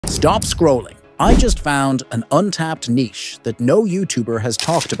Stop scrolling. I just found an untapped niche that no YouTuber has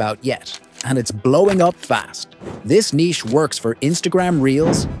talked about yet, and it's blowing up fast. This niche works for Instagram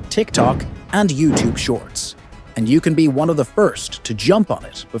Reels, TikTok, and YouTube Shorts. And you can be one of the first to jump on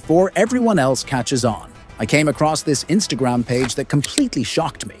it before everyone else catches on. I came across this Instagram page that completely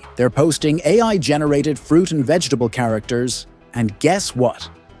shocked me. They're posting AI-generated fruit and vegetable characters, and guess what?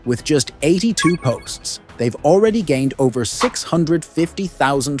 With just 82 posts, they've already gained over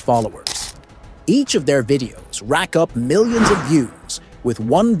 650,000 followers. Each of their videos rack up millions of views, with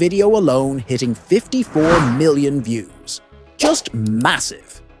one video alone hitting 54 million views. Just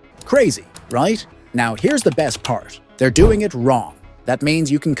massive. Crazy, right? Now here's the best part. They're doing it wrong. That means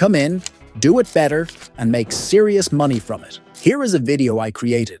you can come in, do it better, and make serious money from it. Here is a video I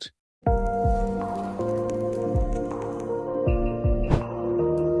created.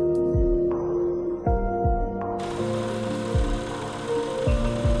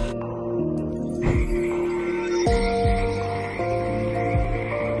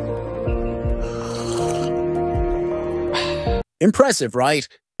 Impressive, right?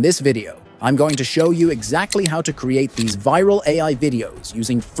 In this video, I'm going to show you exactly how to create these viral AI videos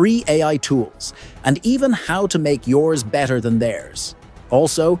using free AI tools, and even how to make yours better than theirs.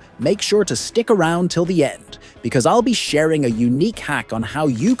 Also, make sure to stick around till the end, because I'll be sharing a unique hack on how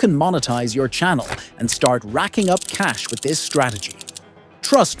you can monetize your channel and start racking up cash with this strategy.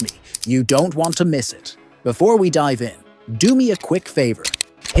 Trust me, you don't want to miss it. Before we dive in, do me a quick favor.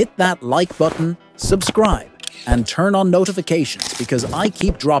 Hit that like button, subscribe, and turn on notifications because I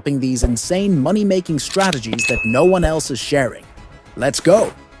keep dropping these insane money-making strategies that no one else is sharing. Let's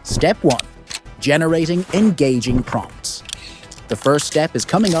go! Step 1. Generating engaging prompts. The first step is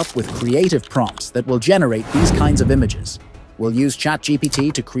coming up with creative prompts that will generate these kinds of images. We'll use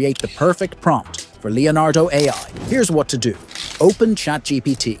ChatGPT to create the perfect prompt for Leonardo AI. Here's what to do. Open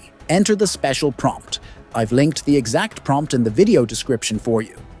ChatGPT. Enter the special prompt. I've linked the exact prompt in the video description for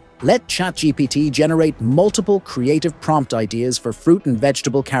you. Let ChatGPT generate multiple creative prompt ideas for fruit and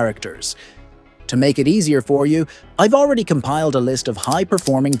vegetable characters. To make it easier for you, I've already compiled a list of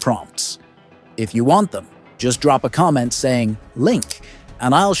high-performing prompts. If you want them, just drop a comment saying "link"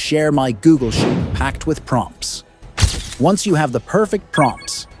 and I'll share my Google Sheet packed with prompts. Once you have the perfect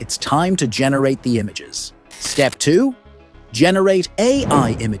prompts, it's time to generate the images. Step 2. Generate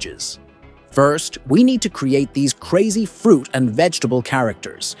AI images. First, we need to create these crazy fruit and vegetable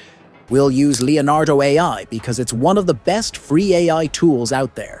characters. We'll use Leonardo AI because it's one of the best free AI tools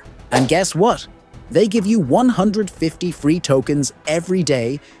out there. And guess what? They give you 150 free tokens every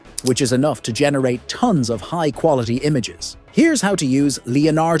day, which is enough to generate tons of high-quality images. Here's how to use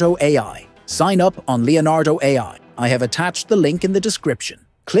Leonardo AI. Sign up on Leonardo AI. I have attached the link in the description.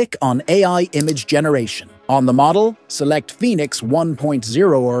 Click on AI Image Generation. On the model, select Phoenix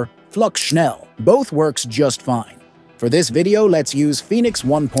 1.0 or Flux Schnell. Both works just fine. For this video, let's use Phoenix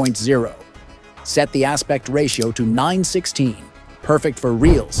 1.0. Set the aspect ratio to 9:16. Perfect for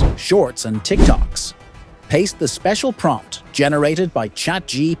Reels, Shorts, and TikToks. Paste the special prompt generated by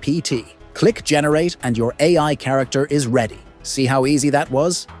ChatGPT. Click Generate and your AI character is ready. See how easy that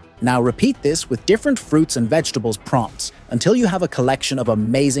was? Now repeat this with different fruits and vegetables prompts until you have a collection of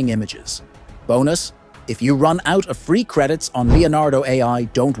amazing images. Bonus: if you run out of free credits on Leonardo AI,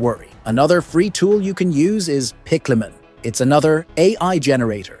 don't worry. Another free tool you can use is Pixelman. It's another AI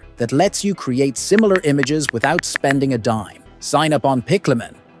generator that lets you create similar images without spending a dime. Sign up on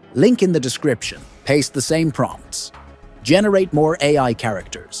Pixelman. Link in the description. Paste the same prompts. Generate more AI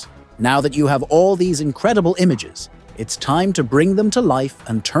characters. Now that you have all these incredible images, it's time to bring them to life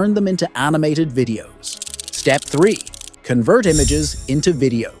and turn them into animated videos. Step 3. Convert images into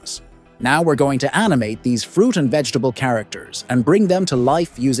videos. Now we're going to animate these fruit and vegetable characters and bring them to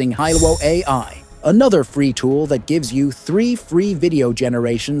life using Hailuo AI, another free tool that gives you 3 free video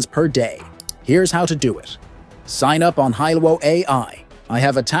generations per day. Here's how to do it. Sign up on Hailuo AI. I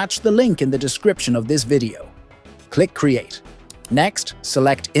have attached the link in the description of this video. Click Create. Next,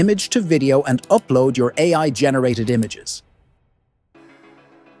 select Image to Video and upload your AI-generated images.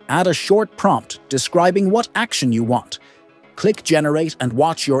 Add a short prompt describing what action you want. Click Generate and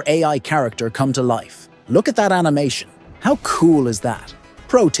watch your AI character come to life. Look at that animation. How cool is that?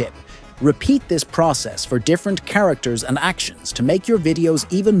 Pro tip: repeat this process for different characters and actions to make your videos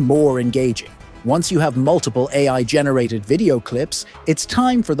even more engaging. Once you have multiple AI-generated video clips, it's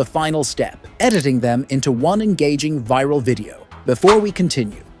time for the final step, editing them into one engaging viral video. Before we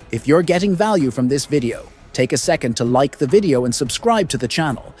continue, if you're getting value from this video, take a second to like the video and subscribe to the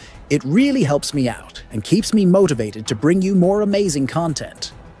channel. It really helps me out and keeps me motivated to bring you more amazing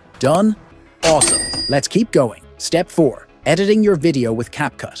content. Done? Awesome. Let's keep going. Step 4. Editing your video with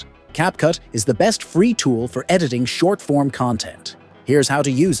CapCut. CapCut is the best free tool for editing short-form content. Here's how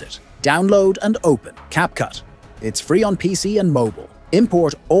to use it. Download and open CapCut. It's free on PC and mobile.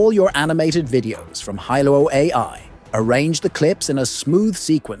 Import all your animated videos from Hailuo AI. Arrange the clips in a smooth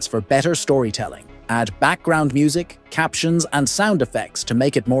sequence for better storytelling. Add background music, captions, and sound effects to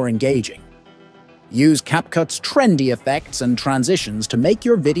make it more engaging. Use CapCut's trendy effects and transitions to make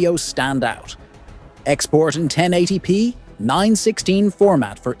your video stand out. Export in 1080p, 9:16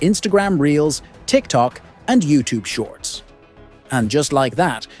 format for Instagram Reels, TikTok, and YouTube Shorts. And just like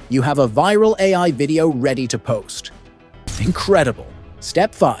that, you have a viral AI video ready to post. Incredible!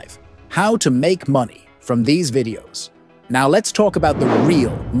 Step 5. How to make money from these videos. Now let's talk about the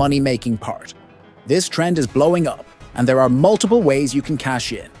real money-making part. This trend is blowing up, and there are multiple ways you can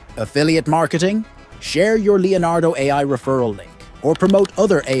cash in. Affiliate marketing, share your Leonardo AI referral link, or promote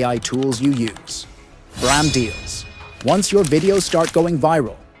other AI tools you use. Brand deals. Once your videos start going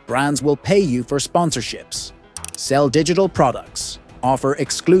viral, brands will pay you for sponsorships. Sell digital products, offer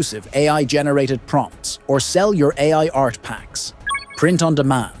exclusive AI-generated prompts, or sell your AI art packs. Print on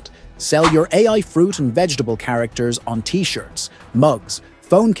demand. Sell your AI fruit and vegetable characters on t-shirts, mugs,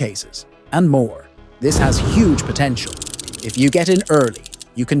 phone cases, and more. This has huge potential. If you get in early,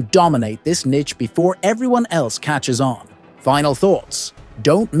 you can dominate this niche before everyone else catches on. Final thoughts.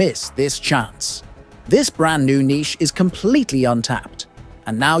 Don't miss this chance. This brand new niche is completely untapped,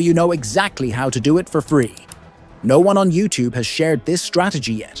 and now you know exactly how to do it for free. No one on YouTube has shared this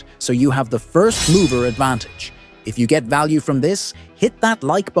strategy yet, so you have the first mover advantage. If you get value from this, hit that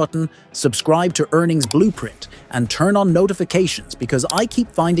like button, subscribe to Earnings Blueprint, and turn on notifications because I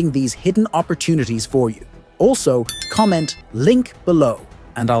keep finding these hidden opportunities for you. Also, comment link below,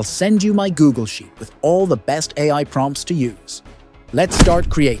 and I'll send you my Google Sheet with all the best AI prompts to use. Let's start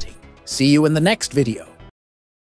creating. See you in the next video.